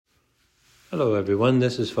Hello everyone,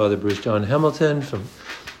 this is Father Bruce John Hamilton from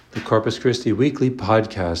the Corpus Christi Weekly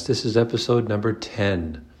Podcast. This is episode number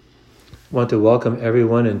 10. I want to welcome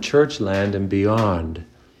everyone in church land and beyond.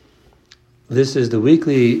 This is the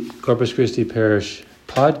weekly Corpus Christi Parish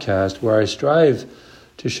podcast where I strive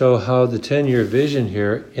to show how the 10-year vision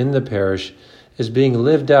here in the parish is being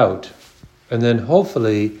lived out, and then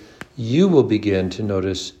hopefully you will begin to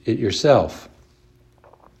notice it yourself.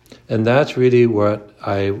 And that's really what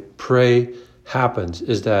I pray happens,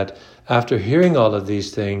 is that after hearing all of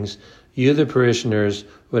these things, you, the parishioners,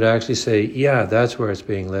 would actually say, yeah, that's where it's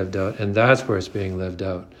being lived out, and that's where it's being lived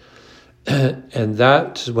out. And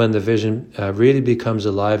that's when the vision really becomes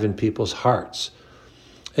alive in people's hearts.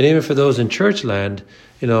 And even for those in church land,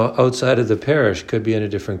 outside of the parish, could be in a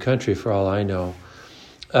different country for all I know.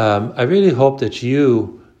 I really hope that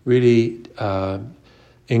you really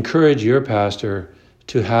encourage your pastor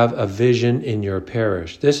to have a vision in your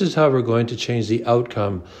parish. This is how we're going to change the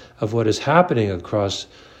outcome of what is happening across,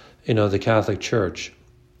 the Catholic Church.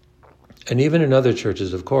 And even in other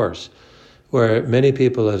churches, of course, where many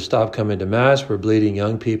people have stopped coming to Mass, we're bleeding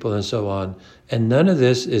young people and so on. And none of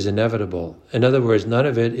this is inevitable. In other words, none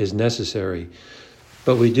of it is necessary.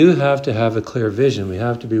 But we do have to have a clear vision. We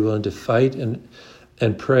have to be willing to fight and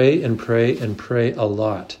pray and pray and pray a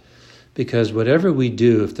lot. Because whatever we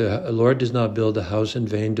do, if the Lord does not build a house, in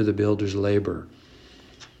vain do the builders labor.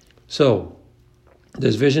 So,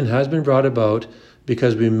 this vision has been brought about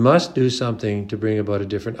because we must do something to bring about a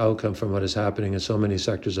different outcome from what is happening in so many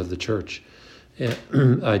sectors of the church.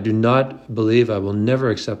 I do not believe, I will never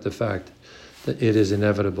accept the fact that it is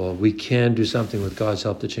inevitable. We can do something with God's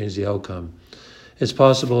help to change the outcome. It's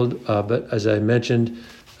possible, but as I mentioned,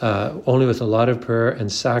 only with a lot of prayer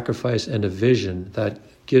and sacrifice and a vision that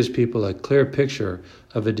gives people a clear picture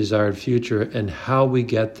of a desired future and how we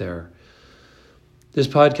get there. This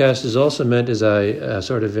podcast is also meant as I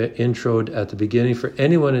sort of introed at the beginning for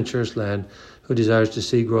anyone in church land who desires to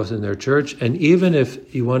see growth in their church. And even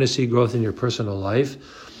if you want to see growth in your personal life,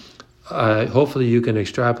 hopefully you can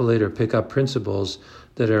extrapolate or pick up principles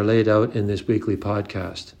that are laid out in this weekly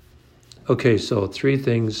podcast. Okay, so 3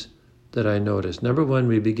 things that I noticed. Number 1,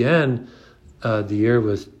 we began the year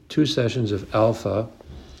with 2 sessions of Alpha,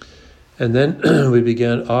 and then we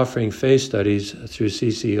began offering faith studies through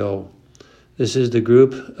CCO. This is the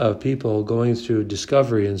group of people going through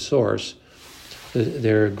discovery and source.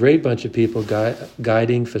 They're a great bunch of people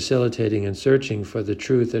guiding, facilitating, and searching for the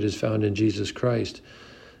truth that is found in Jesus Christ.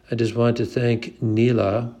 I just want to thank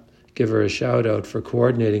Neila, give her a shout out for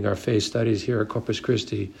coordinating our faith studies here at Corpus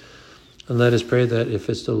Christi. And let us pray that if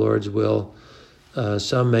it's the Lord's will,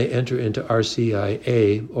 some may enter into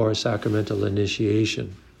RCIA or Sacramental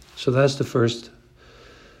Initiation. So that's the first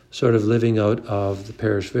sort of living out of the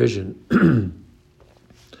parish vision.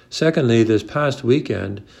 Secondly, this past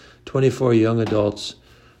weekend, 24 young adults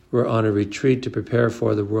were on a retreat to prepare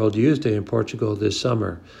for the World Youth Day in Portugal this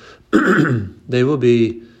summer. They will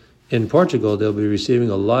be, in Portugal, they'll be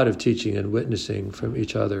receiving a lot of teaching and witnessing from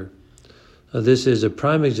each other. This is a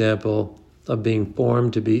prime example of being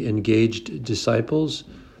formed to be engaged disciples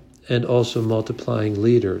and also multiplying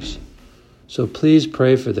leaders. So please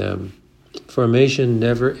pray for them. Formation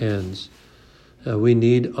never ends. We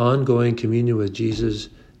need ongoing communion with Jesus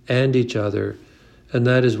and each other, and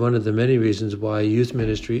that is one of the many reasons why youth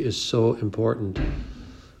ministry is so important.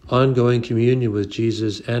 Ongoing communion with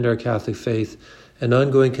Jesus and our Catholic faith, and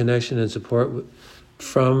ongoing connection and support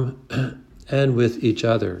from and with each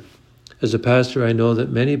other. As a pastor, I know that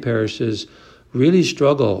many parishes really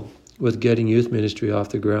struggle with getting youth ministry off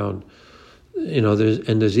the ground.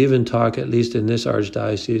 There's even talk, at least in this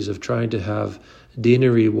archdiocese, of trying to have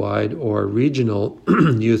deanery-wide or regional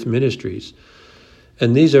youth ministries.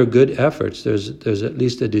 And these are good efforts. There's at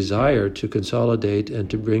least a desire to consolidate and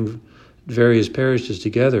to bring various parishes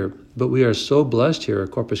together. But we are so blessed here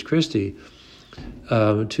at Corpus Christi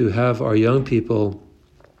to have our young people,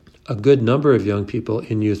 a good number of young people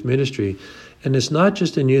in youth ministry. And it's not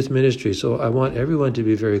just in youth ministry, so I want everyone to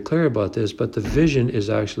be very clear about this, but the vision is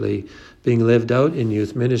actually being lived out in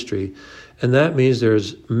youth ministry. And that means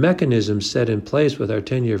there's mechanisms set in place with our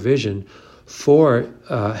 10-year vision for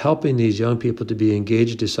helping these young people to be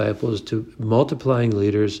engaged disciples, to multiplying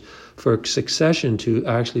leaders, for succession to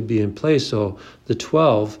actually be in place. So the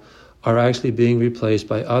 12 are actually being replaced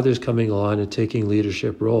by others coming along and taking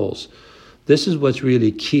leadership roles. This is what's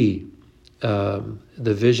really key.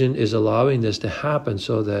 The vision is allowing this to happen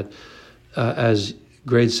so that as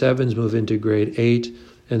grade 7's move into grade 8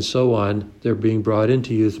 and so on, they're being brought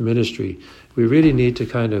into youth ministry. We really need to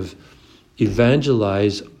kind of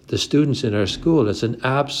evangelize the students in our school. It's an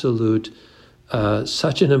absolute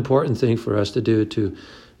such an important thing for us to do,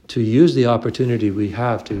 to use the opportunity we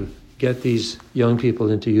have to get these young people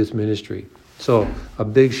into youth ministry. So a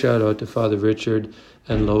big shout out to Father Richard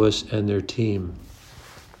and Lois and their team.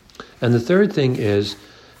 And the third thing is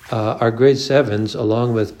our grade 7s,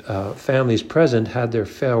 along with families present, had their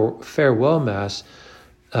farewell mass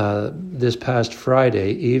this past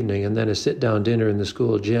Friday evening, and then a sit-down dinner in the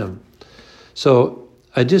school gym. So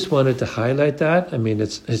I just wanted to highlight that. I mean,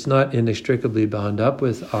 it's not inextricably bound up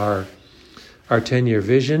with our 10-year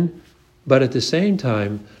vision, but at the same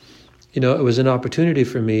time, it was an opportunity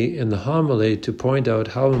for me in the homily to point out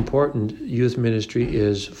how important youth ministry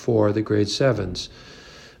is for the grade 7s.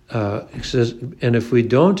 It says, and if we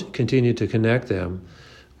don't continue to connect them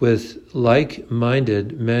with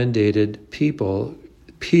like-minded, mandated people,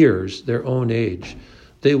 peers, their own age,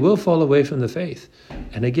 they will fall away from the faith.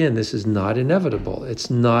 And again, this is not inevitable. It's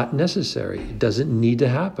not necessary. It doesn't need to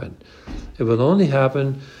happen. It will only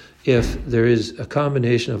happen if there is a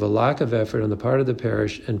combination of a lack of effort on the part of the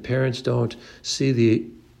parish and parents don't see the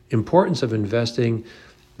importance of investing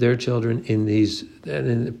their children in these, and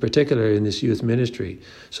in particular in this youth ministry.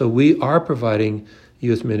 So we are providing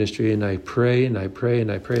youth ministry, and I pray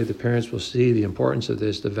the parents will see the importance of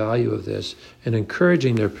this, the value of this, and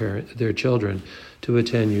encouraging their children to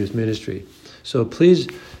attend youth ministry. So please,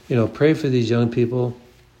 pray for these young people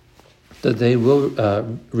that they will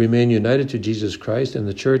remain united to Jesus Christ and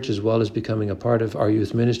the church, as well as becoming a part of our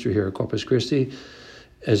youth ministry here at Corpus Christi.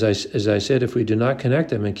 As I said, if we do not connect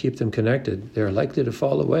them and keep them connected, they're likely to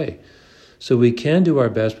fall away. So we can do our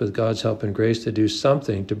best with God's help and grace to do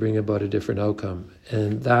something to bring about a different outcome.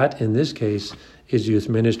 And that, in this case, is youth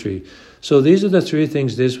ministry. So these are the three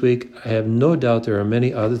things this week. I have no doubt there are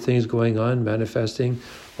many other things going on, manifesting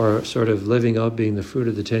or sort of living out, being the fruit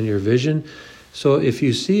of the 10-year vision. So if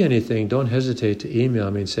you see anything, don't hesitate to email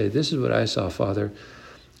me and say, this is what I saw, Father.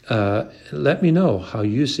 Let me know how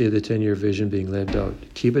you see the 10-year vision being lived out.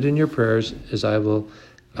 Keep it in your prayers, as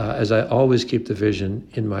I always keep the vision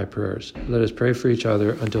in my prayers. Let us pray for each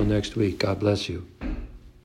other until next week. God bless you.